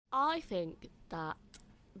I think that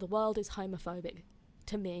the world is homophobic,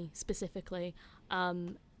 to me specifically.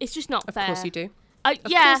 It's just not fair. Of course you do.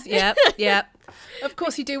 Yeah. Course, yeah. Of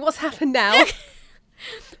course you do. What's happened now?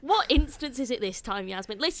 What instance is it this time,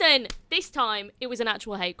 Yasmin? Listen, this time it was an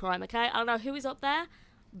actual hate crime, okay? I don't know who is up there,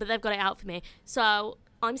 but they've got it out for me. So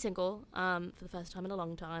I'm single for the first time in a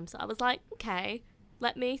long time. So I was like, okay,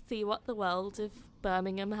 let me see what the world of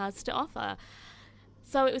Birmingham has to offer.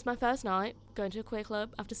 So it was my first night going to a queer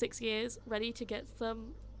club after 6 years, ready to get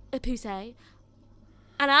some pussy.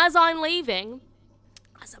 And as I'm leaving,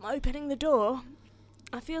 as I'm opening the door,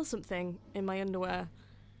 I feel something in my underwear.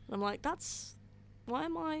 I'm like, why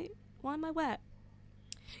am I wet?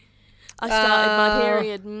 I started my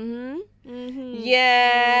period.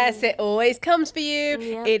 Yes, it always comes for you.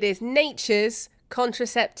 Yep. It is nature's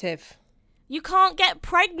contraceptive. You can't get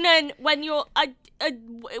pregnant when you're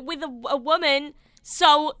with a woman.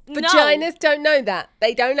 So Vaginas don't know that.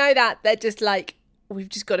 They don't know that. They're just like, we've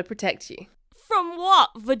just got to protect you. From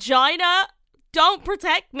what? Vagina? Don't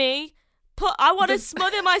protect me. I want to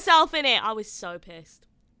smother myself in it. I was so pissed.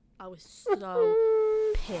 I was so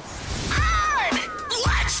pissed.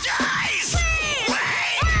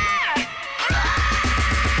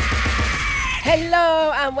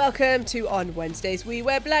 Hello and welcome to On Wednesdays We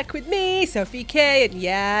Wear Black with me, Sophie K and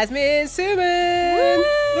Yasmin Suman.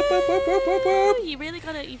 You really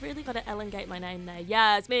gotta elongate my name there.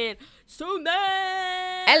 Yasmin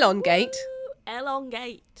Suman. Elongate.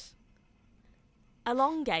 Elongate.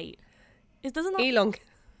 It doesn't. Elongate.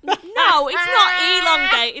 No, it's not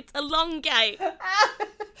elongate. It's elongate.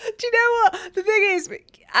 Do you know what? The thing is,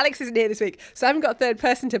 Alex isn't here this week, so I haven't got a third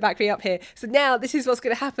person to back me up here. So now this is what's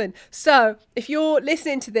going to happen. So if you're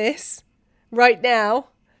listening to this right now,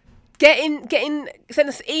 get in, send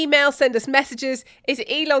us emails, send us messages. Is it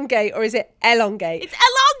elongate or is it elongate? It's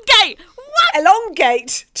elongate. What?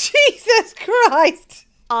 Elongate. Jesus Christ.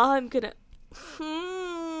 I'm gonna.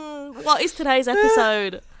 What is today's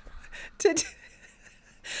episode?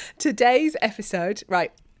 Today's episode,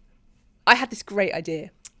 right? I had this great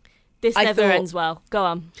idea. This never ends well. Go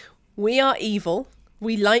on. We are evil.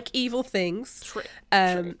 We like evil things. True.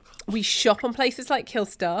 We shop on places like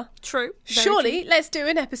Killstar. True. Surely, let's do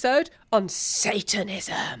an episode on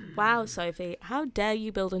Satanism. Wow, Sophie, how dare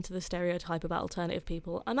you build into the stereotype about alternative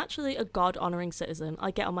people? I'm actually a God-honouring citizen.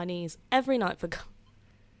 I get on my knees every night for God.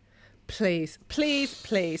 Please.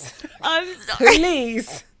 I'm sorry.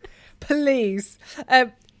 Please.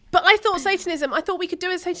 But I thought we could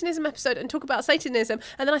do a Satanism episode and talk about Satanism.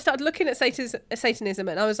 And then I started looking at Satanism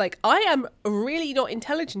and I was like, I am really not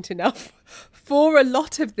intelligent enough for a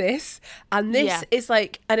lot of this. And this is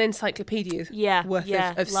like an encyclopedia worth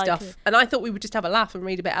of stuff. And I thought we would just have a laugh and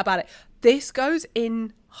read a bit about it. This goes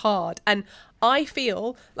in hard. And I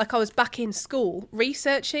feel like I was back in school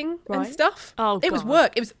researching and stuff. Oh, it was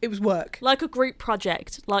work. It was work. Like a group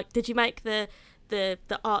project. Like, did you make the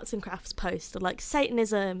arts and crafts poster, like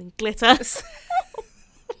Satanism and glitter? Things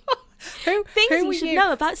you should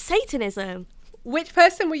know about Satanism. Which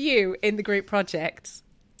person were you in the group projects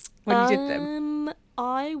when you did them?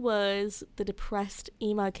 I was the depressed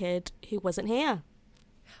emo kid who wasn't here.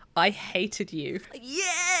 I hated you. Yeah!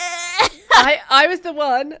 I was the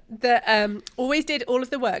one that always did all of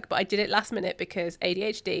the work, but I did it last minute because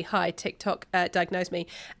ADHD, TikTok diagnosed me.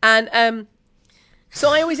 And so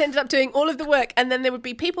I always ended up doing all of the work, and then there would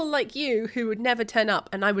be people like you who would never turn up,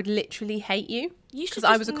 and I would literally hate you because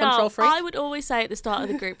I was a control freak. I would always say at the start of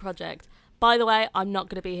the group project, by the way, I'm not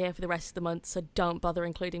going to be here for the rest of the month, so don't bother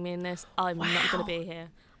including me in this. I'm not going to be here.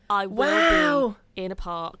 I will be in a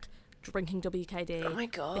park drinking WKD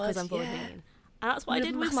because I'm 14. And that's what I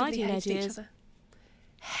did with my teenage years.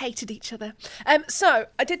 Hated each other. So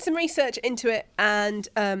I did some research into it, and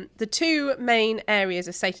the two main areas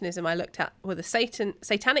of Satanism I looked at were the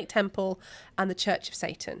Satanic Temple and the Church of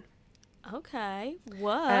Satan. Okay,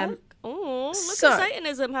 work. Look at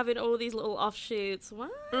Satanism having all these little offshoots.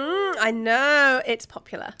 What? I know, it's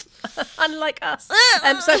popular. Unlike us.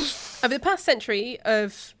 So over the past century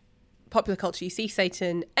of popular culture, you see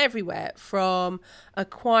Satan everywhere, from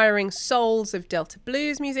acquiring souls of Delta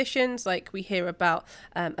blues musicians, like we hear about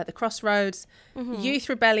at the Crossroads, youth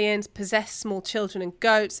rebellions, possessed small children and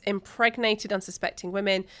goats, impregnated unsuspecting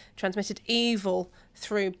women, transmitted evil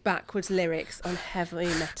through backwards lyrics on heavy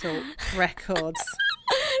metal records.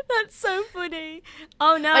 That's so funny.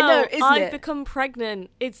 Oh no, I know, isn't I've it? become pregnant.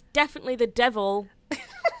 It's definitely the devil.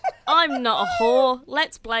 I'm not a whore.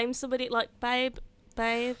 Let's blame somebody. Like, babe.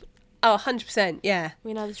 Oh, 100%, yeah.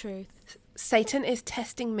 We know the truth. Satan is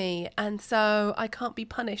testing me, and so I can't be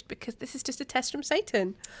punished because this is just a test from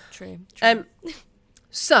Satan. True.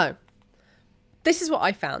 So, This is what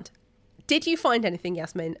I found. Did you find anything,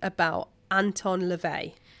 Yasmin, about Anton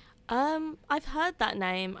LaVey? I've heard that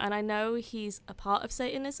name, and I know he's a part of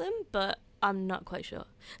Satanism, but I'm not quite sure.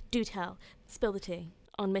 Do tell. Spill the tea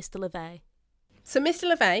on Mr. LaVey. So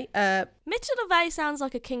Mr. LaVey... Mr. LaVey sounds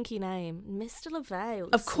like a kinky name. Mr. LaVey.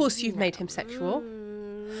 Of course you've made him sexual.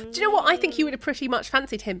 Do you know what? I think you would have pretty much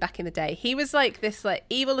fancied him back in the day. He was like this like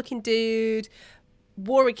evil-looking dude,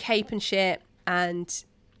 wore a cape and shit, and...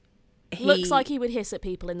 Looks like he would hiss at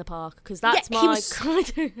people in the park, because that's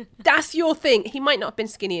That's your thing. He might not have been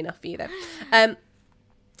skinny enough for you, though.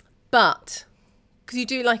 But... Because you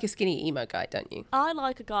do like a skinny emo guy, don't you? I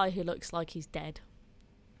like a guy who looks like he's dead.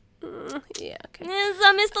 Yeah, okay.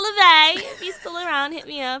 So, Mr. LaVey, if you're still around, hit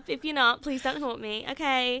me up. If you're not, please don't haunt me,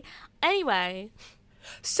 okay? Anyway.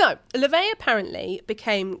 So, LaVey apparently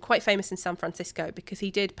became quite famous in San Francisco because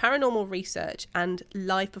he did paranormal research and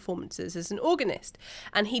live performances as an organist.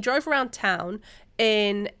 And he drove around town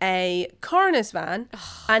in a coroner's van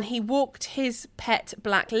and he walked his pet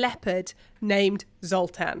black leopard named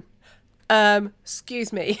Zoltan.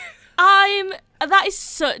 Excuse me. That is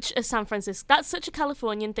such a San Francisco, that's such a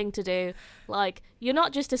Californian thing to do. Like, you're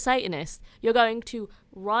not just a Satanist, you're going to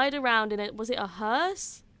ride around in it. Was it a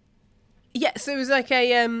hearse? Yes, it was like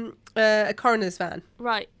a coroner's van.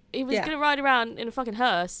 Right. He was going to ride around in a fucking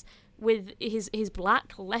hearse with his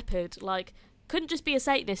black leopard. Like, couldn't just be a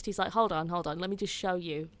Satanist. He's like, hold on, let me just show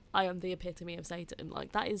you. I am the epitome of Satan.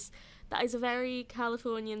 Like, that is a very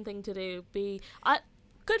Californian thing to do.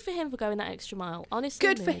 Good for him for going that extra mile. Honestly,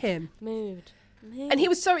 good for him. Mood. And he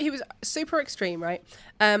was super extreme, right?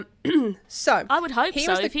 So I would hope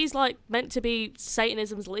so. If he's like meant to be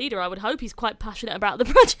Satanism's leader, I would hope he's quite passionate about the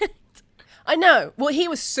project. I know. Well, he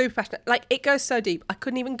was super passionate. Like, it goes so deep. I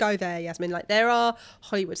couldn't even go there, Yasmin. Like, there are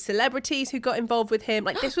Hollywood celebrities who got involved with him.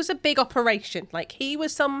 Like, this was a big operation. Like, he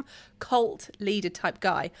was some cult leader type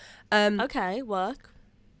guy. Okay, work.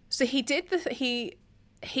 So he did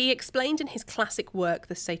he explained in his classic work,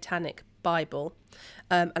 The Satanic Bible,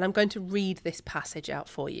 and I'm going to read this passage out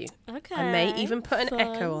for you. Okay. I may even put an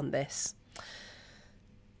echo on this.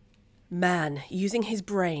 Man, using his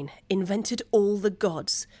brain, invented all the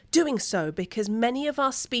gods, doing so because many of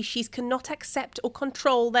our species cannot accept or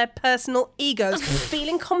control their personal egos,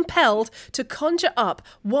 feeling compelled to conjure up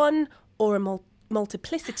one or a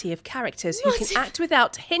multiplicity of characters who can act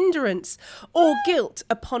without hindrance or guilt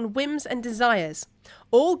upon whims and desires.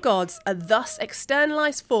 All gods are thus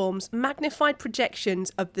externalized forms, magnified projections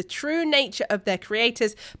of the true nature of their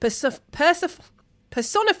creators,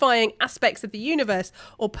 personifying aspects of the universe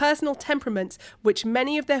or personal temperaments which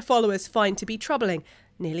many of their followers find to be troubling.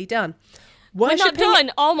 Nearly done. We're not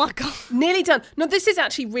done. Oh my God. Nearly done. No, this is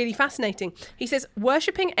actually really fascinating. He says,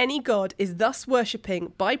 worshipping any god is thus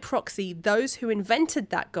worshipping by proxy those who invented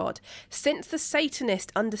that god. Since the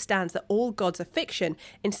Satanist understands that all gods are fiction,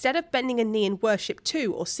 instead of bending a knee in worship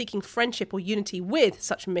to or seeking friendship or unity with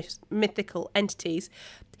such mythical entities,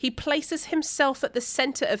 he places himself at the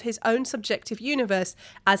centre of his own subjective universe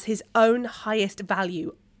as his own highest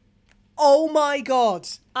value. Oh my God.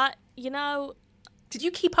 Did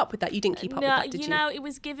you keep up with that? You didn't keep up with that, did you? No, it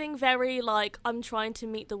was giving very, like, I'm trying to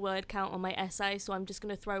meet the word count on my essay, so I'm just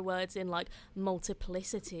going to throw words in, like,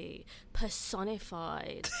 multiplicity,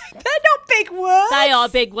 personified. They're not big words! They are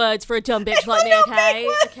big words for a dumb bitch like me, okay?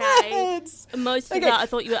 Okay. Most of that, I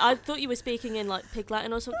thought you were speaking in, like, Pig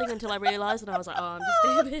Latin or something until I realised, and I was like, oh, I'm just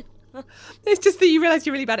stupid. It's just that you realise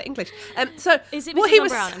you're really bad at English. So is it because I'm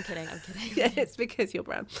brown? I'm kidding. Yeah, it's because you're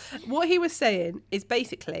brown. What he was saying is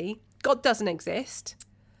basically, God doesn't exist.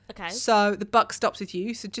 Okay. So the buck stops with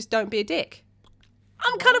you, so just don't be a dick.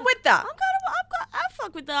 I'm kind of with that. I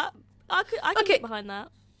fuck with that. I can get behind that.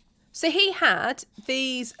 So he had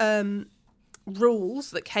these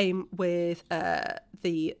rules that came with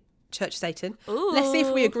the Church of Satan. Ooh. Let's see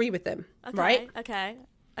if we agree with them, right? Okay.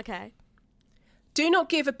 Do not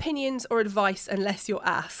give opinions or advice unless you're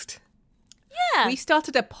asked. Yeah. We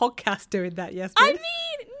started a podcast doing that, yes? I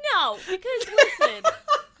mean, no, because listen,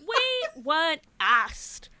 we weren't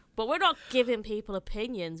asked, but we're not giving people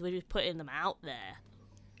opinions. We're just putting them out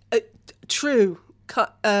there. True.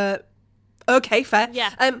 Okay, fair.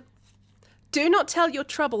 Yeah. Do not tell your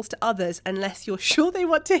troubles to others unless you're sure they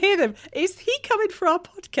want to hear them. Is he coming for our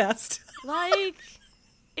podcast? Like,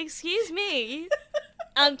 excuse me.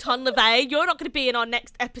 Anton LaVey, you're not going to be in our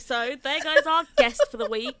next episode. There goes our guest for the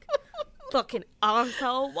week. Fucking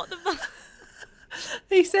arsehole. What the fuck?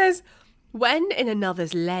 He says, when in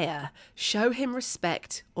another's lair, show him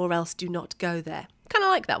respect or else do not go there. Kind of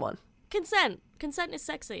like that one. Consent. Consent is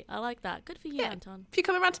sexy. I like that. Good for you, Anton. If you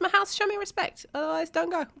come around to my house, show me respect. Otherwise, don't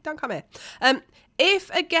go. Don't come here. If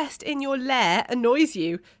a guest in your lair annoys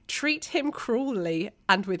you, treat him cruelly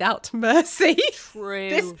and without mercy.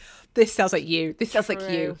 True. This sounds like you. This sounds like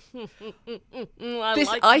you.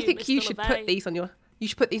 I think you should put these on your. You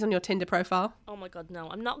should put these on your Tinder profile. Oh my god, no!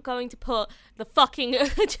 I'm not going to put the fucking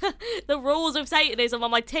the rules of Satanism on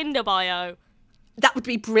my Tinder bio. That would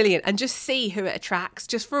be brilliant, and just see who it attracts,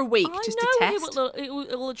 just for a week, just to test. It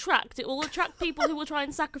will attract. It will attract people who will try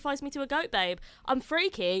and sacrifice me to a goat babe. I'm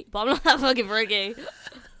freaky, but I'm not that fucking freaky.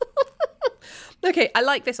 Okay, I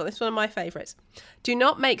like this one. This is one of my favourites. Do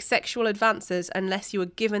not make sexual advances unless you are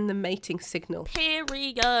given the mating signal.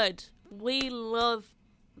 Period. We love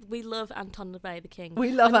Anton LaVey, the king.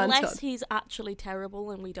 We love Anton. Unless he's actually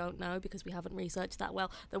terrible and we don't know because we haven't researched that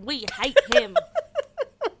well, then we hate him.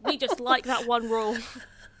 We just like that one rule.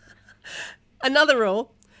 Another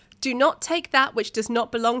rule. Do not take that which does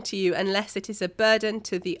not belong to you unless it is a burden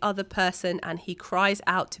to the other person and he cries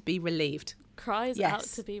out to be relieved. Cries out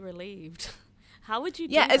to be relieved. How would you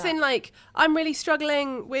do that? Yeah, as in like, I'm really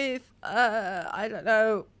struggling with, I don't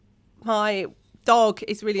know, my dog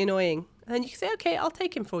is really annoying. And then you can say, okay, I'll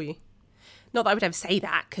take him for you. Not that I would ever say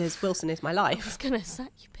that because Wilson is my life. I was going to say,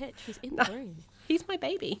 you bitch, he's in the room. He's my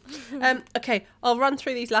baby. Okay, I'll run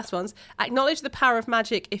through these last ones. Acknowledge the power of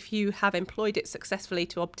magic if you have employed it successfully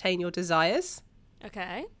to obtain your desires.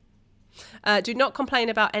 Okay. Do not complain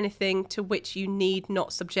about anything to which you need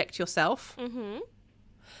not subject yourself. Mm-hmm.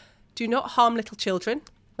 Do not harm little children.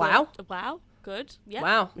 Wow. Good. Wow. Good. Yeah.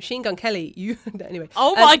 Wow. Machine Gun Kelly. You. Anyway.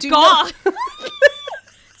 Oh my God.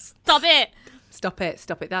 Stop it. Stop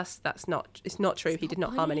it. That's not. It's not true. He did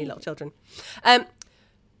not harm any little children.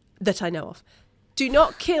 That I know of. Do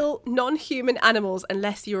not kill non-human animals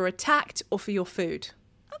unless you're attacked or for your food.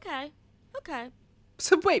 Okay.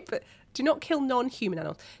 So wait, but do not kill non-human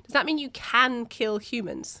animals. Does that mean you can kill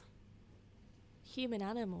humans? Human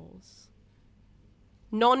animals.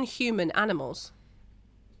 Non-human animals.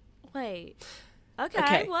 Wait.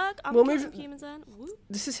 Okay. Work. I'm we'll move humans then. Woo.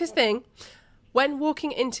 This is his thing. When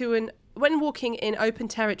walking in open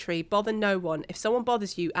territory, bother no one. If someone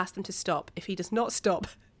bothers you, ask them to stop. If he does not stop,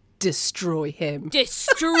 destroy him.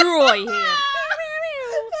 Destroy him.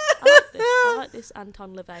 I like this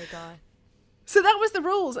Anton LaVey guy. So that was the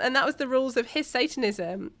rules, and that was the rules of his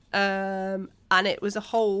Satanism, and it was a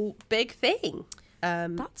whole big thing.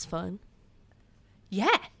 That's fun.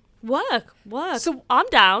 Yeah. Work. So I'm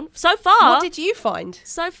down. So far. What did you find?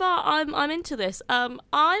 So far, I'm into this.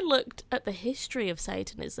 I looked at the history of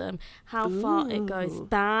Satanism, how far it goes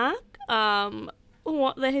back.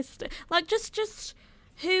 What the history, like just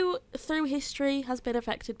who through history has been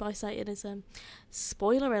affected by Satanism.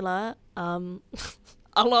 Spoiler alert.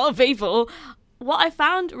 A lot of people. What I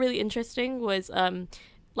found really interesting was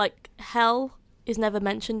like hell is never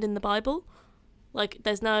mentioned in the Bible. Like,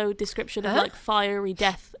 there's no description of, like, fiery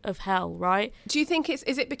death of hell, right? Do you think is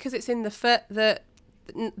it because it's in the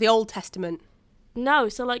Old Testament? No,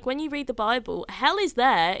 so, like, when you read the Bible, hell is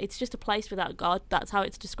there. It's just a place without God. That's how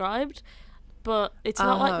it's described. But it's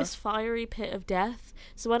not like this fiery pit of death.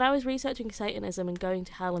 So when I was researching Satanism and going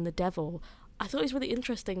to hell and the devil, I thought it was really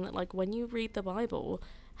interesting that, like, when you read the Bible,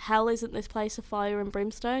 hell isn't this place of fire and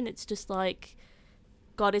brimstone. It's just, like,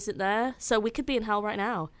 God isn't there, so we could be in hell right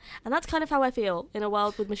now. And that's kind of how I feel in a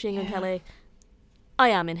world with Machine Gun Kelly. I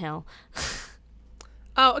am in hell.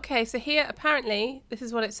 Oh, okay. So here, apparently, this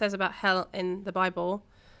is what it says about hell in the Bible.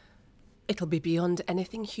 It'll be beyond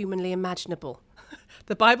anything humanly imaginable.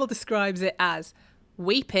 The Bible describes it as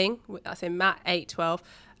weeping, that's in Matt 8:12,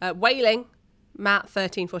 wailing, Matt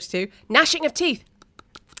 13:42, gnashing of teeth,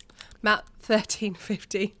 Matt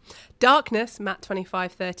 13:50, darkness, Matt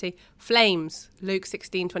 25:30, flames, Luke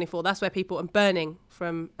 16:24. That's where people are burning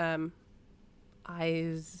from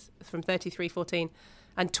eyes from 33:14,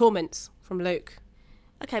 and torments from Luke.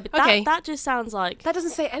 Okay, but that just sounds like that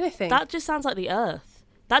doesn't say anything. That just sounds like the earth.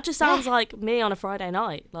 That just sounds like me on a Friday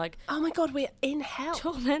night. Like, oh my God, we're in hell.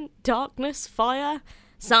 Torment, darkness, fire.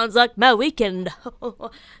 Sounds like my weekend.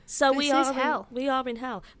 So we are hell. We are in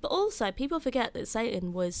hell. But also, people forget that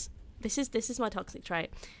Satan was. This is my toxic trait.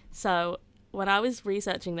 So when I was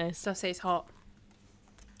researching this, don't say it's hot.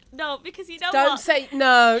 No, because you know don't what? Say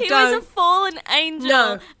no. He don't. was a fallen angel,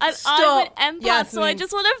 no. and Stop. I'm an empath, Yasmin. so I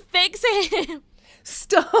just want to fix him.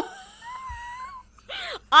 Stop.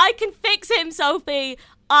 I can fix him, Sophie.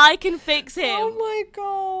 I can fix him. Oh my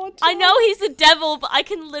God. I know he's the devil, but I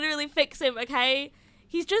can literally fix him, okay?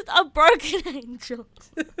 He's just a broken angel.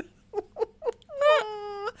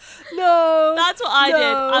 No. That's what I did.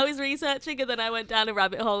 No. I was researching and then I went down a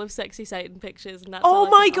rabbit hole of sexy Satan pictures, and that's Oh all I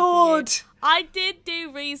my could offer you. God. I did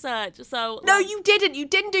do research, so No, like, you didn't. You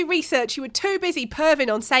didn't do research. You were too busy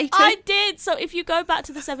perving on Satan. I did. So if you go back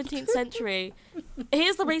to the 17th century,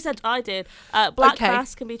 here's the research I did. Black Okay.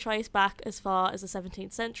 Mass can be traced back as far as the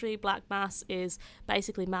 17th century. Black Mass is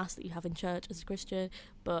basically Mass that you have in church as a Christian,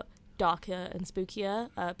 but darker and spookier.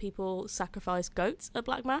 People sacrifice goats at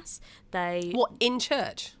Black Mass. What, in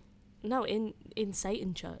church? No, in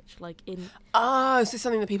Satan church, like in Oh, is this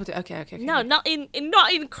something that people do? Okay. no, not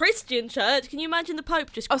in Christian church. Can you imagine the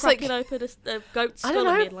Pope just I was like- cracking open a goat's I skull don't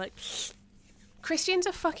and know. being like, Christians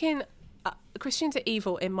are fucking... Christians are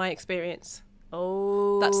evil in my experience.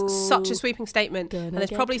 oh, That's such a sweeping statement. Gonna And there's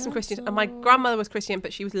get probably some Christians... And my cancelled. grandmother was Christian,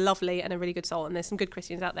 but she was lovely and a really good soul. And there's some good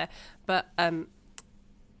Christians out there. But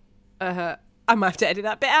I might have to edit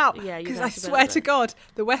that bit out. Yeah, you're because gonna I have to swear edit to it. God,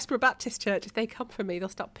 the Westboro Baptist Church, if they come for me, they'll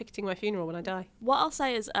start picketing my funeral when I die. What I'll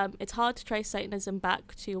say is it's hard to trace Satanism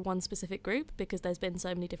back to one specific group because there's been so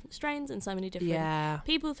many different strains and so many different Yeah.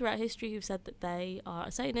 people throughout history who've said that they are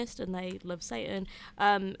a Satanist and they love Satan.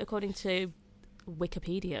 According to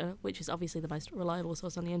Wikipedia, which is obviously the most reliable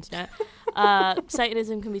source on the internet,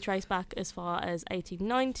 Satanism can be traced back as far as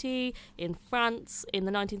 1890. In France, in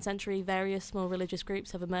the 19th century, various small religious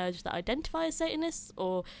groups have emerged that identify as Satanists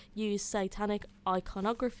or use satanic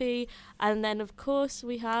iconography. And then, of course,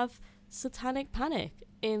 we have Satanic Panic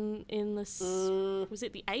in the was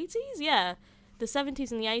it the 80s? Yeah, the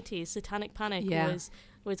 70s and the 80s. Satanic Panic Yeah.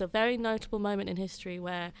 was a very notable moment in history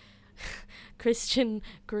where Christian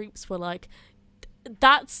groups were like,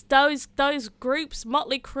 that's those groups,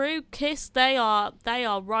 Motley Crue, Kiss, they are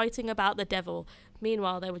writing about the devil.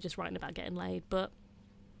 Meanwhile, they were just writing about getting laid. But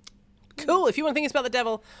Cool. If you want to think it's about the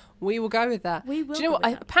devil, we will go with that. We will Do you know go what?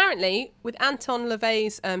 with that. Apparently, with Anton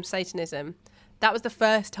LaVey's Satanism, that was the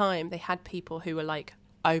first time they had people who were like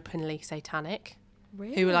openly satanic.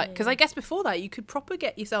 really, Who were like, because I guess before that you could proper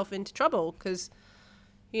get yourself into trouble because,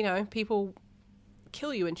 you know, people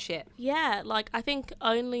kill you and shit. yeah, like I think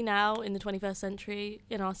only now in the 21st century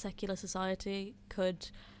in our secular society could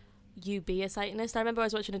you be a Satanist. I remember I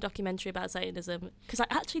was watching a documentary about Satanism because I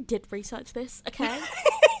actually did research this. Okay,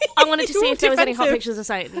 I wanted to see You're if there was any hot defensive. pictures of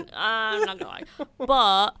Satan. I'm not gonna lie,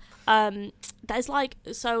 but there's like,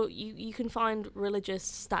 so you can find religious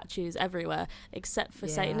statues everywhere except for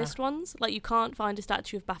Yeah. Satanist ones. Like you can't find a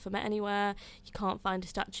statue of Baphomet anywhere. You can't find a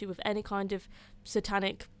statue of any kind of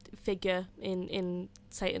satanic figure in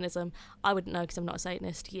Satanism. I wouldn't know because I'm not a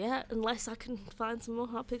Satanist yet, unless I can find some more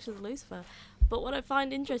hot pictures of Lucifer. But what I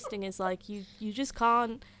find interesting is like you just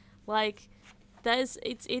can't, like, there's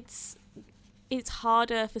it's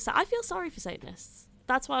harder for I feel sorry for Satanists.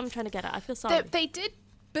 That's what I'm trying to get at. I feel sorry. They did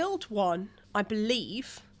build one, I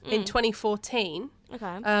believe, in 2014. Okay.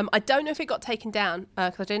 I don't know if it got taken down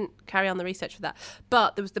because I didn't carry on the research for that.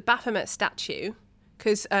 But there was the Baphomet statue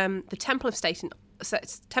because the Temple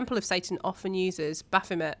of Satan often uses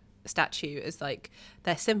Baphomet statue as like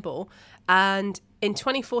their symbol. And in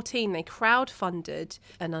 2014, they crowdfunded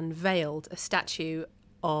and unveiled a statue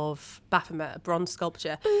of Baphomet, a bronze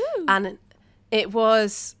sculpture, and it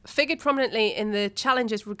was figured prominently in the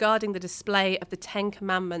challenges regarding the display of the Ten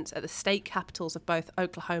Commandments at the state capitals of both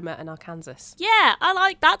Oklahoma and Arkansas. Yeah, I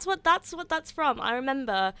like that's what that's from. I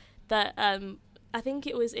remember that I think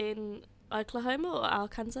it was in Oklahoma or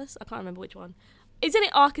Arkansas. I can't remember which one. Isn't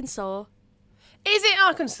it Arkansas? Is it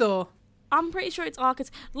Arkansas? I'm pretty sure it's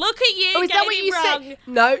Arkansas. Look at you Oh, is that getting what it you wrong.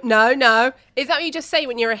 say? No. Is that what you just say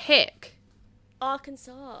when you're a hick?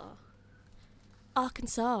 Arkansas.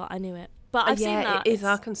 I knew it. But I've seen that. It is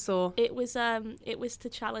Arkansas. It was to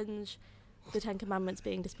challenge the Ten Commandments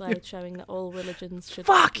being displayed, showing that all religions should.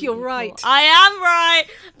 Fuck, be you're equal. right. I am right.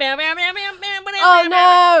 Oh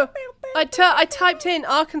no! I typed in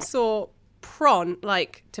Arkansas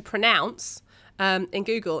like to pronounce in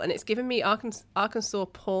Google, and it's given me Arkansas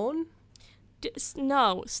porn.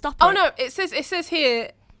 No, stop it. Oh no! It says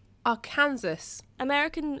here Arkansas.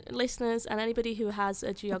 American listeners and anybody who has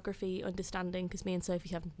a geography understanding, because me and Sophie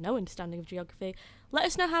have no understanding of geography, let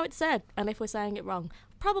us know how it's said and if we're saying it wrong.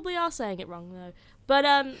 Probably are saying it wrong though. But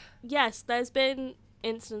yes, there's been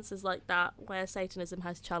instances like that where Satanism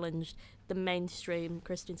has challenged the mainstream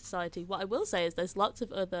Christian society. What I will say is there's lots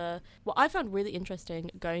of other... What I found really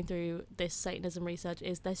interesting going through this Satanism research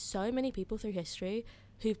is there's so many people through history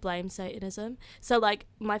who've blamed Satanism. So like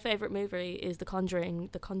my favorite movie is the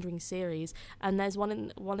Conjuring series, and there's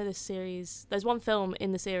one of the series, there's one film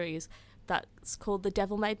in the series that's called The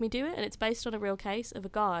Devil Made Me Do It, and it's based on a real case of a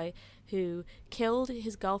guy who killed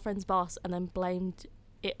his girlfriend's boss and then blamed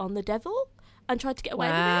it on the devil and tried to get away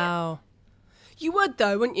with it. Wow. You would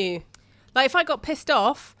though, wouldn't you? Like, if I got pissed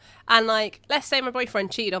off and, like, let's say my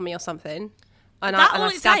boyfriend cheated on me or something, and That's I all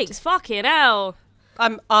it stabbed, takes. Fucking hell.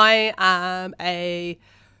 I am a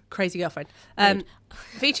crazy girlfriend.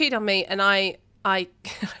 If he cheated on me and I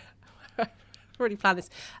already planned this,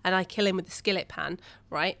 and I kill him with the skillet pan,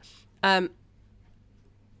 right? I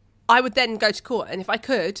would then go to court, and if I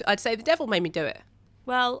could, I'd say the devil made me do it.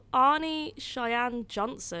 Well, Arnie Cheyenne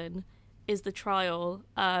Johnson is the trial.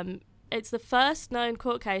 It's the first known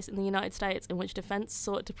court case in the United States in which defense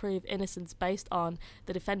sought to prove innocence based on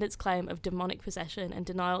the defendant's claim of demonic possession and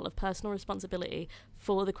denial of personal responsibility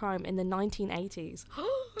for the crime in the 1980s.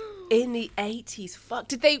 In the 80s,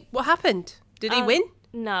 fuck. What happened? Did he win?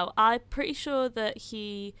 No, I'm pretty sure that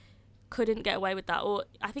he couldn't get away with that, or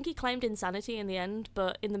I think he claimed insanity in the end,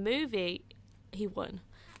 but in the movie, he won.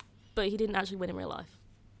 But he didn't actually win in real life.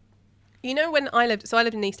 You know, when I lived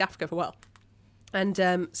in East Africa for a while, and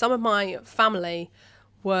some of my family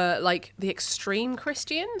were like the extreme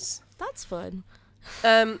Christians. That's fun.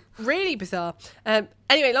 Really bizarre.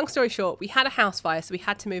 Anyway, long story short, we had a house fire, so we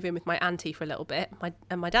had to move in with my auntie for a little bit. My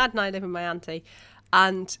dad and I live with my auntie,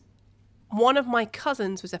 and one of my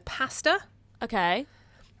cousins was a pastor. Okay.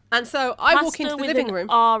 And so I walk into the living room.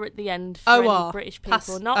 R at the end for any British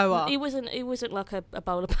people. OR. It wasn't like a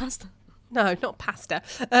bowl of pasta. No, not pasta.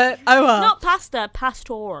 OR. Not pasta,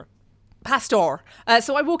 pastor. Pastor.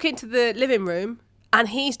 So I walk into the living room, and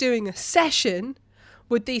he's doing a session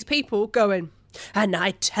with these people going, and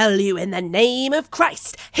I tell you in the name of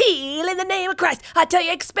Christ, heal in the name of Christ. I tell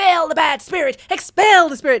you, expel the bad spirit, expel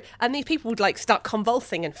the spirit. And these people would like start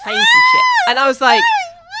convulsing and faint and shit. And I was like,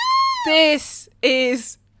 this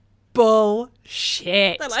is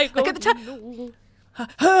bullshit. Like, at the time,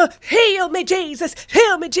 heal me, Jesus,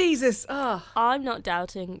 heal me, Jesus. Oh. I'm not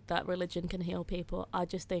doubting that religion can heal people. I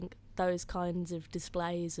just think those kinds of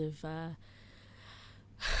displays of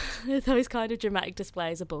those kind of dramatic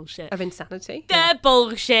displays are bullshit. Of insanity. They're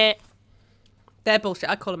bullshit. They're bullshit.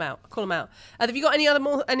 I call them out. Have you got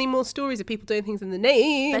any more stories of people doing things in the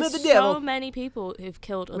name There's of the devil? so many people who've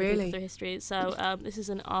killed other people through history. So this is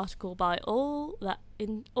an article by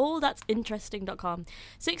allthat'sinteresting.com.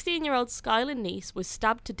 16-year-old Skylar Neese was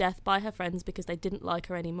stabbed to death by her friends because they didn't like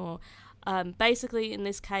her anymore. Basically, in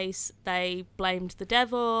this case, they blamed the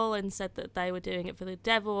devil and said that they were doing it for the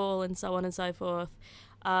devil and so on and so forth.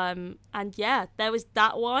 And yeah, there was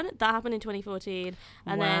that one that happened in 2014,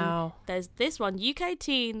 and then there's this one. UK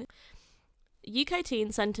teen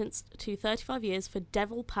sentenced to 35 years for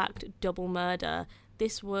devil-packed double murder.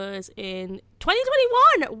 This was in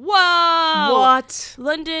 2021. Whoa! What?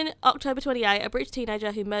 London, October 28. A British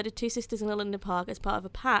teenager who murdered two sisters in a London park as part of a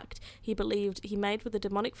pact he believed he made with the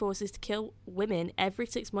demonic forces to kill women every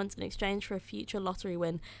 6 months in exchange for a future lottery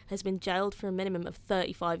win has been jailed for a minimum of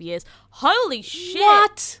 35 years. Holy shit!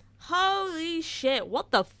 What? Holy shit! What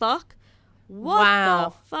the fuck? What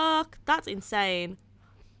the fuck? That's insane.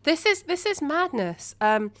 This is madness.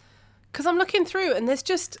 Because I'm looking through and there's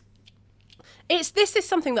just. This is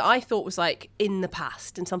something that I thought was like in the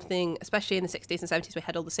past and something, especially in the 60s and 70s, we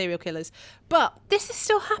had all the serial killers. But this is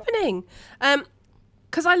still happening.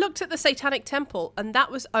 Because I looked at the Satanic Temple and that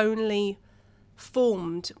was only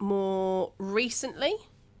formed more recently.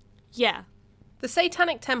 Yeah. The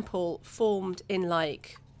Satanic Temple formed in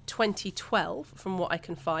like 2012 from what I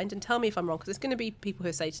can find. And tell me if I'm wrong, because there's going to be people who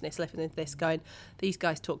are Satanists listening to this going, these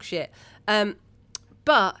guys talk shit.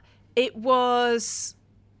 But it was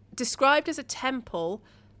described as a temple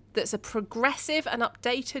that's a progressive and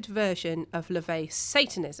updated version of LaVey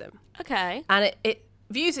Satanism. Okay. And it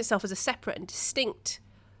views itself as a separate and distinct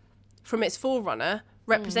from its forerunner,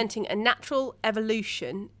 representing a natural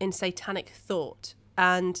evolution in satanic thought.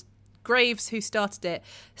 And Graves, who started it,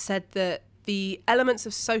 said that the elements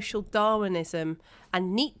of social Darwinism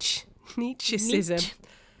and Nietzscheism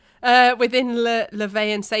within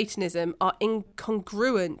LaVeyan Satanism are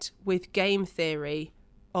incongruent with game theory.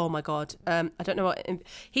 Oh my God. I don't know what...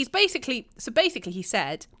 he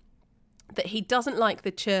said that he doesn't like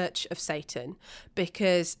the Church of Satan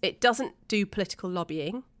because it doesn't do political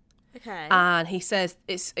lobbying. Okay. And he says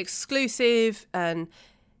it's exclusive, and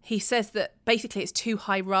he says that basically it's too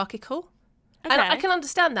hierarchical. Okay. And I can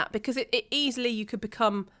understand that because it easily you could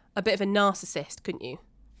become a bit of a narcissist, couldn't you?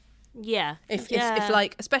 Yeah. If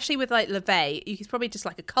like, especially with like LaVey, he's probably just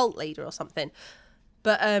like a cult leader or something.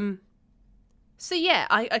 But so yeah,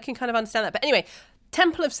 I can kind of understand that. But anyway,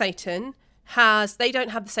 Temple of Satan they don't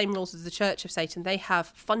have the same rules as the Church of Satan. They have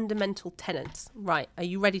fundamental tenets. Right. Are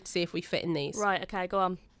you ready to see if we fit in these? Right. Okay. Go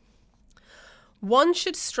on. One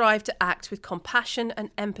should strive to act with compassion and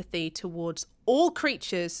empathy towards all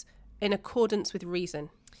creatures in accordance with reason.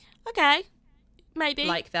 Okay. Maybe.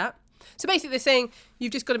 Like that. So basically they're saying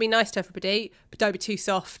you've just got to be nice to everybody, but don't be too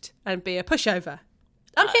soft and be a pushover.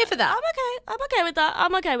 I'm here for that. I'm okay with that.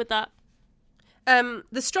 I'm okay with that.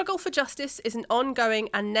 The struggle for justice is an ongoing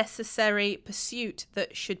and necessary pursuit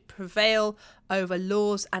that should prevail over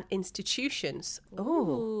laws and institutions.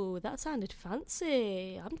 Ooh, that sounded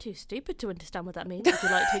fancy. I'm too stupid to understand what that means. Would you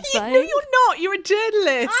like to explain? No, you're not. You're a journalist.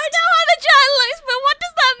 I know I'm a journalist, but what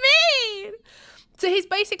does that mean? So he's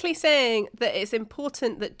basically saying that it's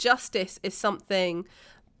important that justice is something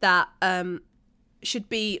that should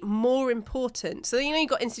be more important. So, you've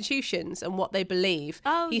got institutions and what they believe.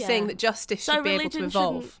 Oh, he's saying that justice should be able to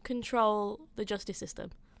evolve. Shouldn't control the justice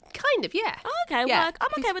system. Kind of, yeah. Oh, okay, yeah. well,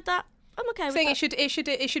 I'm okay with that. I'm okay with saying that.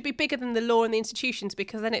 it should be bigger than the law and the institutions,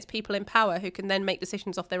 because then it's people in power who can then make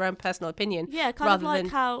decisions off their own personal opinion. Yeah, kind of like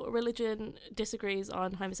how religion disagrees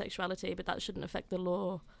on homosexuality, but that shouldn't affect the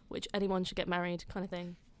law, which anyone should get married kind of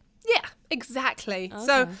thing. Yeah, exactly. Okay.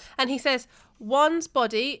 So, and he says one's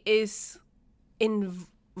body is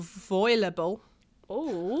inviolable.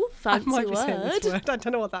 Oh, fancy I might be word. saying this word. I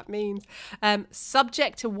don't know what that means.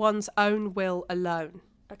 Subject to one's own will alone.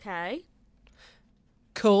 Okay.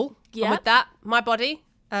 Cool. Yeah. I'm with that. My body.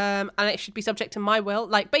 And it should be subject to my will.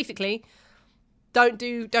 Like, basically,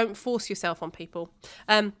 don't force yourself on people.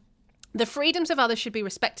 The freedoms of others should be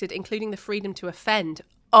respected, including the freedom to offend.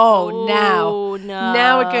 Oh, no.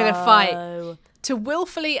 Now we're going to fight. To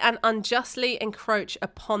willfully and unjustly encroach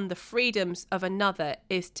upon the freedoms of another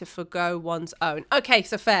is to forgo one's own. Okay,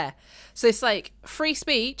 so fair. So it's like free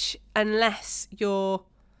speech unless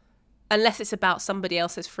it's about somebody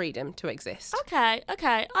else's freedom to exist. Okay,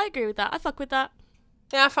 I agree with that. I fuck with that.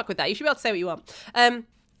 Yeah, I fuck with that. You should be able to say what you want.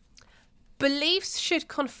 Beliefs should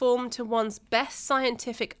conform to one's best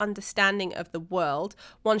scientific understanding of the world.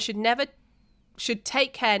 One should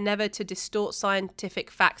take care never to distort scientific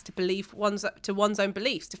facts to fit one's own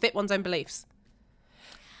beliefs.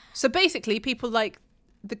 So basically, people like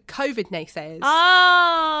the COVID naysayers.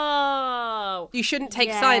 Oh! You shouldn't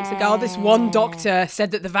take science and go, this one doctor said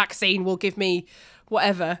that the vaccine will give me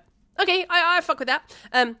whatever. Okay, I fuck with that.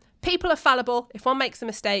 People are fallible. If one makes a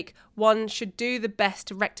mistake, one should do the best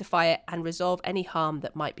to rectify it and resolve any harm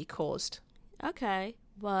that might be caused. Okay,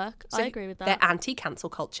 work. So I agree with that. They're anti-cancel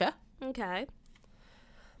culture. Okay.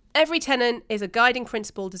 Every tenet is a guiding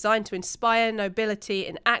principle designed to inspire nobility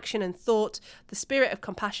in action and thought. The spirit of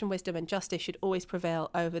compassion, wisdom, and justice should always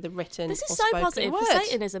prevail over the written This or is so spoken positive word. for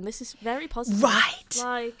Satanism. This is very positive. Right.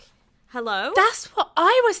 Like, hello? That's what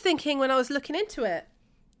I was thinking when I was looking into it.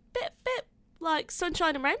 Bit like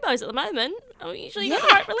sunshine and rainbows at the moment. Oh, usually you got Yeah.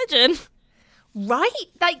 the right religion. Right?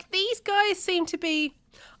 Like, these guys seem to be...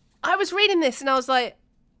 I was reading this and I was like,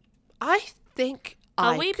 I think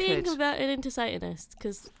Are I we could... being converted into Satanists?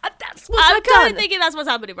 Because That's what's I'm kind done. of thinking that's what's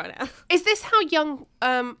happening right now. Is this how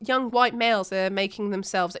young white males are making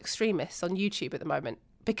themselves extremists on YouTube at the moment?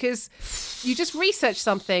 Because you just research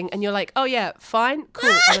something and you're like, oh yeah, fine,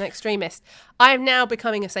 cool, I'm an extremist. I am now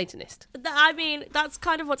becoming a Satanist. I mean, that's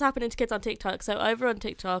kind of what's happening to kids on TikTok. So over on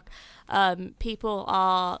TikTok, people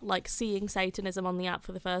are like seeing Satanism on the app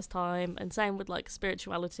for the first time, and same with like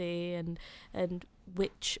spirituality and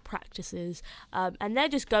witch practices, and they're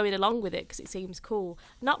just going along with it because it seems cool,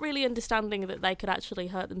 not really understanding that they could actually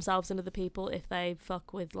hurt themselves and other people if they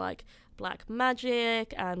fuck with like black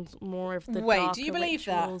magic and more of the Wait, do you darker believe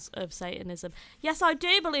that? rituals of Satanism. Yes, I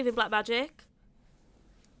do believe in black magic.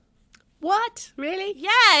 What? Really?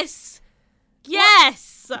 Yes.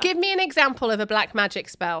 Yes. Give me an example of a black magic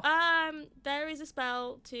spell. There is a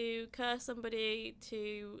spell to curse somebody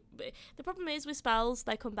to... The problem is with spells,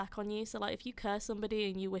 they come back on you. So, like, if you curse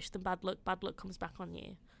somebody and you wish them bad luck comes back on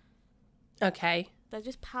you. Okay. They're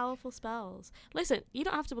just powerful spells. Listen, you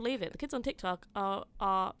don't have to believe it. The kids on TikTok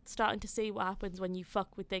are starting to see what happens when you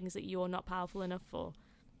fuck with things that you're not powerful enough for.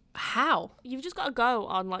 How? You've just got to go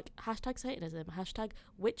on like #Satanism,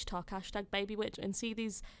 #witch talk, #baby witch, and see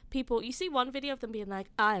these people. You see one video of them being like,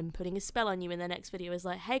 I'm putting a spell on you, and the next video is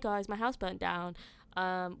like, hey guys, my house burnt down.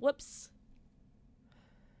 Whoops.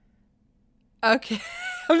 Okay.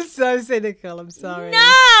 I'm so cynical. I'm sorry.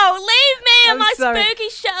 No! Leave me and I'm my sorry. spooky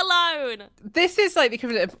shit alone! This is like the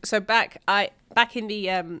equivalent of... So back in the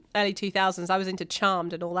early 2000s, I was into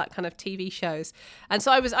Charmed and all that kind of TV shows. And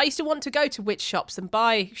so I used to want to go to witch shops and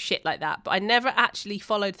buy shit like that, but I never actually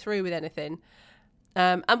followed through with anything.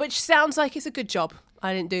 And which sounds like it's a good job.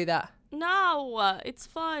 I didn't do that. No, it's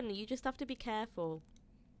fun. You just have to be careful.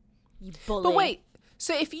 You bully. But wait,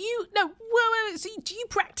 so if you... No, wait, so do you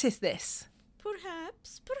practice this?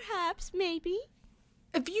 Perhaps, maybe.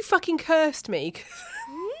 Have you fucking cursed me?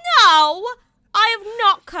 No! I have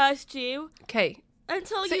not cursed you. Okay.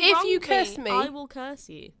 Until So you if wrong you curse me- I will curse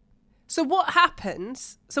you. So what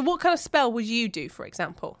happens? So what kind of spell would you do, for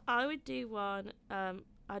example? I would do one.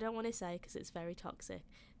 I don't want to say because it's very toxic.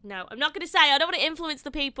 No, I'm not going to say. I don't want to influence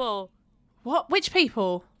the people. What? Which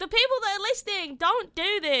people? The people that are listening, don't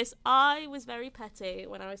do this. I was very petty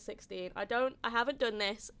when I was 16. I haven't done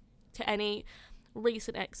this to any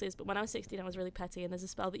recent exes, but when I was 16 I was really petty, and there's a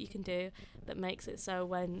spell that you can do that makes it so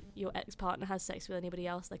when your ex-partner has sex with anybody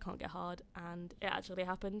else they can't get hard. And it actually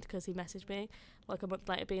happened because he messaged me like a month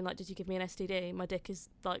later being like, did you give me an STD? My dick is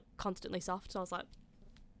like constantly soft. So I was like,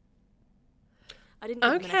 I didn't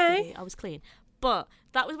give him an STD, I was clean. But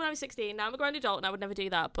that was when I was 16. Now I'm a grown adult and I would never do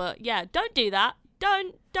that. But yeah, don't do that.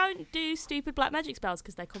 Don't do stupid black magic spells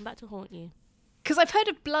because they come back to haunt you. Because I've heard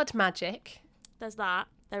of blood magic. There's that.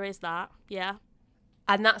 There is that. Yeah.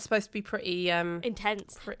 And that's supposed to be pretty...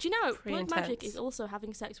 intense. Do you know, blood intense. magic is also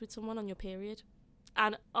having sex with someone on your period.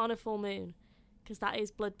 And on a full moon. Because that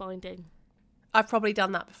is blood binding. I've probably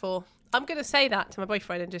done that before. I'm going to say that to my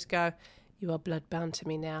boyfriend and just go, you are blood bound to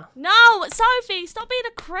me now. No, Sophie, stop being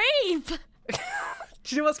a creep.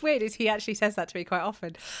 Do you know what's weird is he actually says that to me quite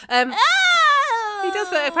often. Oh! He does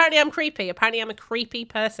that. Apparently I'm creepy. Apparently I'm a creepy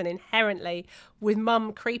person inherently with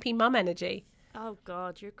creepy mum energy. Oh,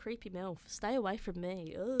 God, you're a creepy MILF. Stay away from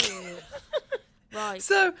me. Ugh. Right.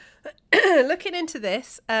 So, looking into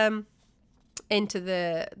this, into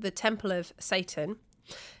the Temple of Satan,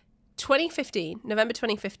 November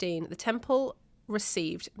 2015, the temple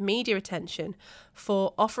received media attention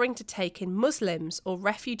for offering to take in Muslims or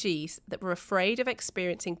refugees that were afraid of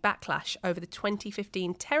experiencing backlash over the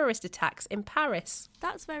 2015 terrorist attacks in Paris.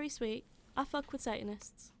 That's very sweet. I fuck with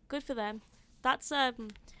Satanists. Good for them. That's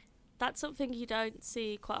something you don't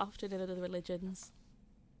see quite often in other religions.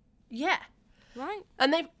 Yeah. Right.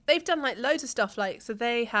 And they've done like loads of stuff. Like, so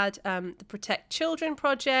they had the Protect Children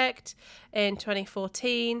project in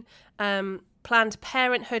 2014, Planned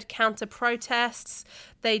Parenthood counter protests.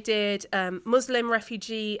 They did Muslim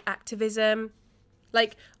refugee activism.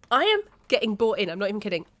 Like, I am getting bought in. I'm not even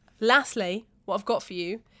kidding. Lastly, what I've got for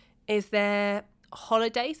you is their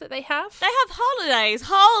holidays that they have. They have holidays.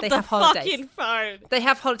 Hold the fucking phone. They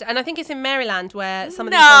have holidays. And I think it's in Maryland where some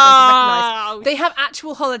of these holidays are recognised. They have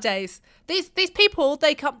actual holidays. These people,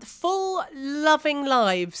 they come full loving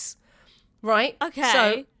lives. Right? Okay.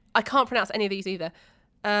 So, I can't pronounce any of these either.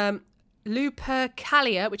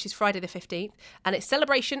 Lupercalia, which is Friday the 15th, and it's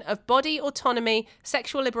celebration of body autonomy,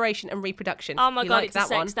 sexual liberation and reproduction. Oh my God, it's a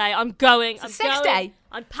sex day. I'm going. It's a sex day.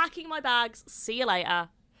 I'm packing my bags. See you later.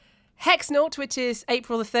 Hexnaut, which is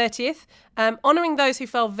April the 30th, honouring those who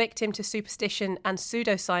fell victim to superstition and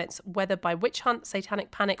pseudoscience, whether by witch hunt,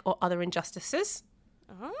 satanic panic or other injustices.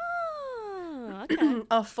 Oh, okay.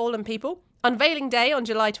 Our fallen people. Unveiling Day on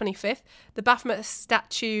July 25th, the Baphomet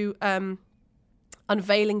statue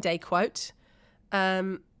unveiling day quote.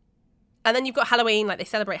 And then you've got Halloween, like they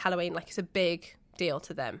celebrate Halloween, like it's a big deal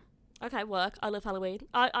to them. Okay, work. I love Halloween.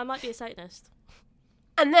 I might be a Satanist.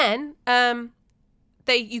 And then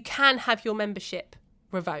you can have your membership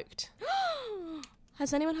revoked.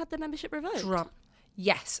 Has anyone had their membership revoked?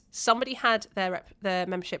 Yes, somebody had their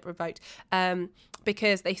membership revoked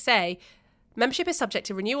because they say membership is subject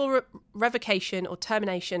to renewal, revocation or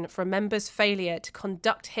termination for a member's failure to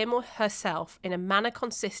conduct him or herself in a manner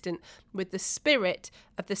consistent with the spirit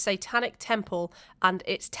of the Satanic Temple and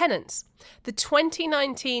its tenets. The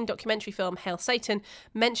 2019 documentary film Hail Satan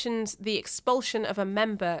mentions the expulsion of a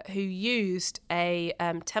member who used a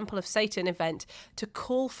Temple of Satan event to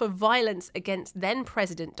call for violence against then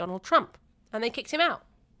President Donald Trump, and they kicked him out.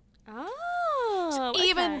 Oh, so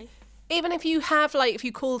okay. Even if you have, like, if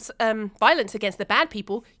you call violence against the bad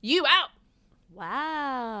people, you out.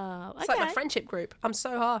 Wow. It's like my friendship group. I'm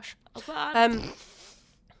so harsh. Oh,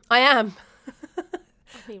 I am.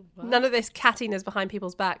 I mean, None of this cattiness behind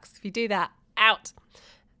people's backs. If you do that, out.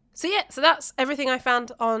 So yeah, so that's everything I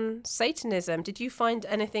found on Satanism. Did you find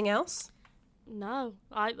anything else? No.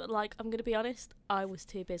 I'm going to be honest, I was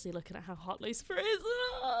too busy looking at how hot Lucifer is.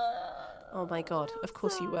 Oh my God. Of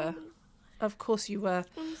course you were. Of course you were.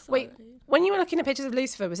 I'm sorry. Wait, when you were looking at pictures of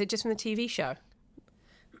Lucifer, was it just from the TV show?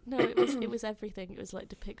 No, it was everything. It was like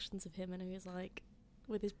depictions of him, and he was like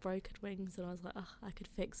with his broken wings, and I was like, oh, I could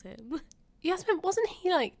fix him. Yasmin, wasn't he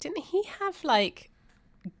like? Didn't he have like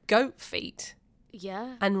goat feet?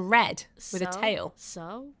 Yeah. And red with a tail.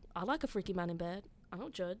 So I like a freaky man in bed. I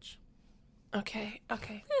don't judge. Okay.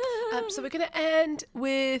 So we're gonna end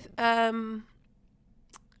with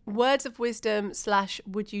words of wisdom /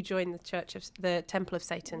 would you join the Temple of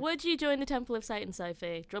Satan? Would you join the Temple of Satan,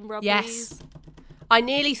 Sophie? Drum roll, yes.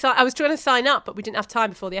 Please. I was trying to sign up, but we didn't have time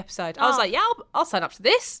before the episode. I was like, yeah, I'll sign up to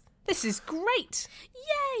this. This is great.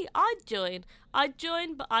 Yay! I'd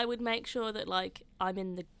join, but I would make sure that, like, I'm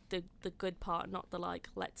in the good part, not the, like,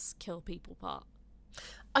 let's kill people part.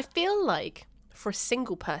 I feel like for a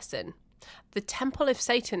single person, the Temple of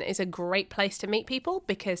Satan is a great place to meet people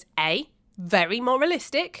because A, very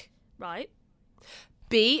moralistic. Right.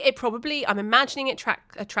 B, it probably, I'm imagining it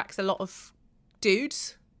attracts a lot of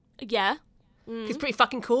dudes. Yeah. It's pretty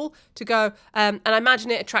fucking cool to go, and I imagine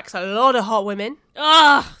it attracts a lot of hot women.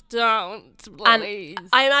 Oh, don't, please. And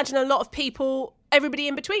I imagine a lot of people, everybody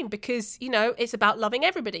in between, because, you know, it's about loving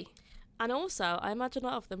everybody. And also, I imagine a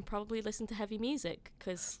lot of them probably listen to heavy music,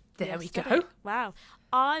 because... There we go. Wow.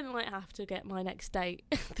 I might have to get my next date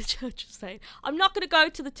at the Church of Satan. I'm not going to go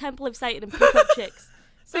to the Temple of Satan and pick up chicks.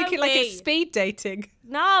 Thinking like it's speed dating.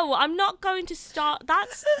 No, I'm not going to start.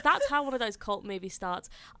 That's how one of those cult movies starts.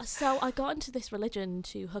 So I got into this religion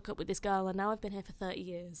to hook up with this girl, and now I've been here for 30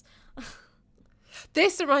 years.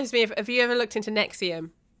 This reminds me of, have you ever looked into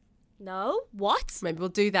NXIVM? No? What? Maybe we'll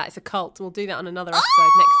do that. It's a cult. We'll do that on another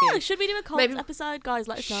episode, NXIVM. Should we do a cult episode? Guys,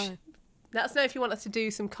 let us know. Let us know if you want us to do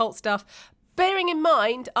some cult stuff. Bearing in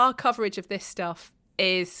mind, our coverage of this stuff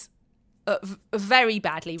is very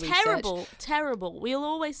badly researched. Terrible. We'll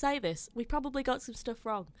always say this. We probably got some stuff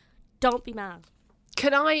wrong. Don't be mad.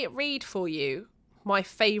 Can I read for you my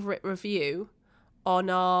favourite review on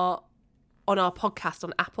our podcast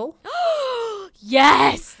on Apple?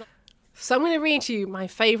 Yes! So I'm going to read you my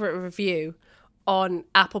favourite review on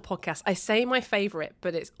Apple Podcasts. I say my favourite,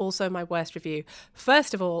 but it's also my worst review.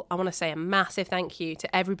 First of all, I want to say a massive thank you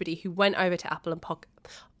to everybody who went over to Apple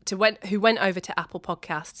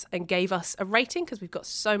Podcasts and gave us a rating, because we've got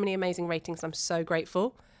so many amazing ratings. I'm so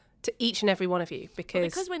grateful to each and every one of you,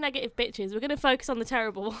 because we're negative bitches, we're going to focus on the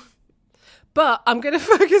terrible. But I'm going to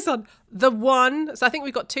focus on the one. So I think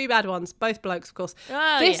we've got two bad ones, both blokes, of course.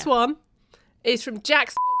 This one is from Jack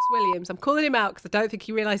Fox Williams. I'm calling him out because I don't think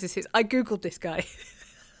he realises his. I googled this guy.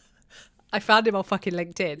 I found him on fucking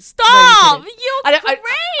LinkedIn. Stop! You're great.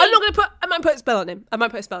 I'm not going to put. I might put a spell on him.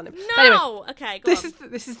 No. But anyway, Okay. Go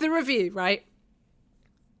on. This is the review, right?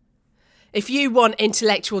 If you want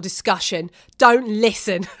intellectual discussion, don't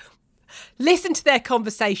listen. Listen to their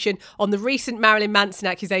conversation on the recent Marilyn Manson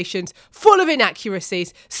accusations, full of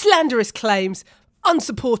inaccuracies, slanderous claims,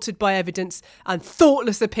 unsupported by evidence, and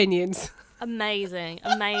thoughtless opinions. Amazing.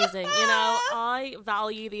 You know, I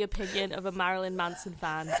value the opinion of a Marilyn Manson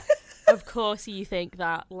fan. Of course you think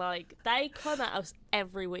that. Like, they come at us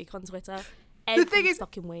every week on Twitter. Every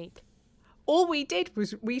fucking week. All we did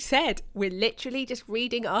was we said we're literally just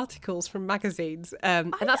reading articles from magazines,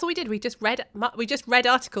 and that's all we did. We just read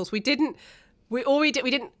articles. We didn't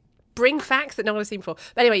bring facts that no one has seen before.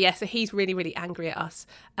 But anyway, so he's really, really angry at us.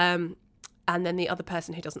 And then the other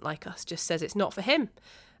person who doesn't like us just says it's not for him.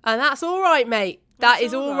 And that's all right, mate. That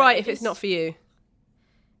is all right if it's not for you.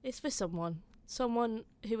 It's for someone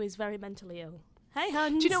who is very mentally ill. Hey,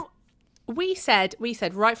 Hans. Do you know, we said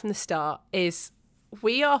right from the start is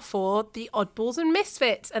we are for the oddballs and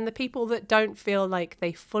misfits and the people that don't feel like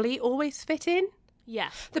they fully always fit in. Yeah.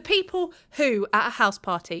 The people who, at a house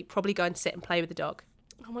party, probably go and sit and play with the dog.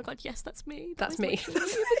 Oh my God, yes, that's me. That's me.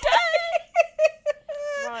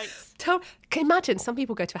 Right. Imagine some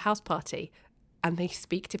people go to a house party and they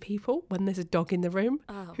speak to people when there's a dog in the room.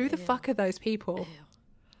 Oh, who the fuck are those people? Ew.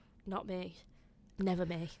 Not me. Never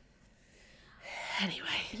me. Anyway.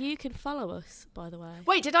 You can follow us, by the way.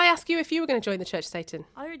 Wait, did I ask you if you were going to join the Church of Satan?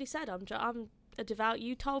 I already said I'm a devout.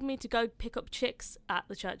 You told me to go pick up chicks at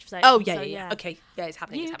the Church of Satan. Oh, yeah. Okay. Yeah, it's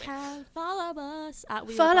happening. You can follow us at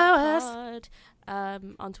Follow us.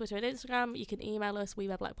 On Twitter and Instagram. You can email us,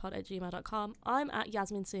 wewearblackpod@gmail.com. I'm at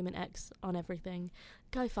Yasmin Suman X on everything.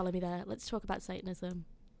 Go follow me there. Let's talk about Satanism.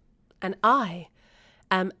 And I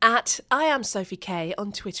am at I am Sophie K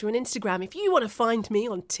on Twitter and Instagram. If you want to find me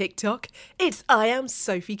on TikTok, it's I am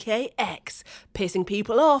Sophie KX, pissing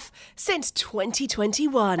people off since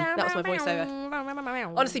 2021. That was my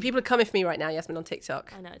voiceover. Honestly, people are coming for me right now, Yasmin, on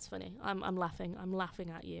TikTok. I know, it's funny. I'm laughing. I'm laughing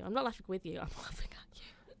at you. I'm not laughing with you. I'm laughing at you.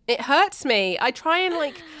 It hurts me. I try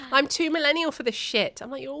and I'm too millennial for this shit. I'm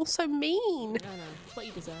like, you're all so mean. I know. It's what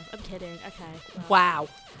you deserve. I'm kidding. Okay. Wow.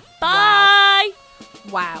 Bye.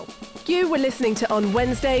 Wow. You were listening to On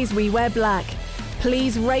Wednesdays We Wear Black.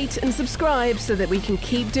 Please rate and subscribe so that we can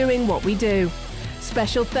keep doing what we do.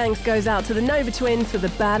 Special thanks goes out to the Nova Twins for the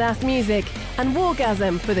badass music and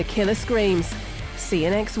Wargasm for the killer screams. See you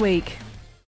next week.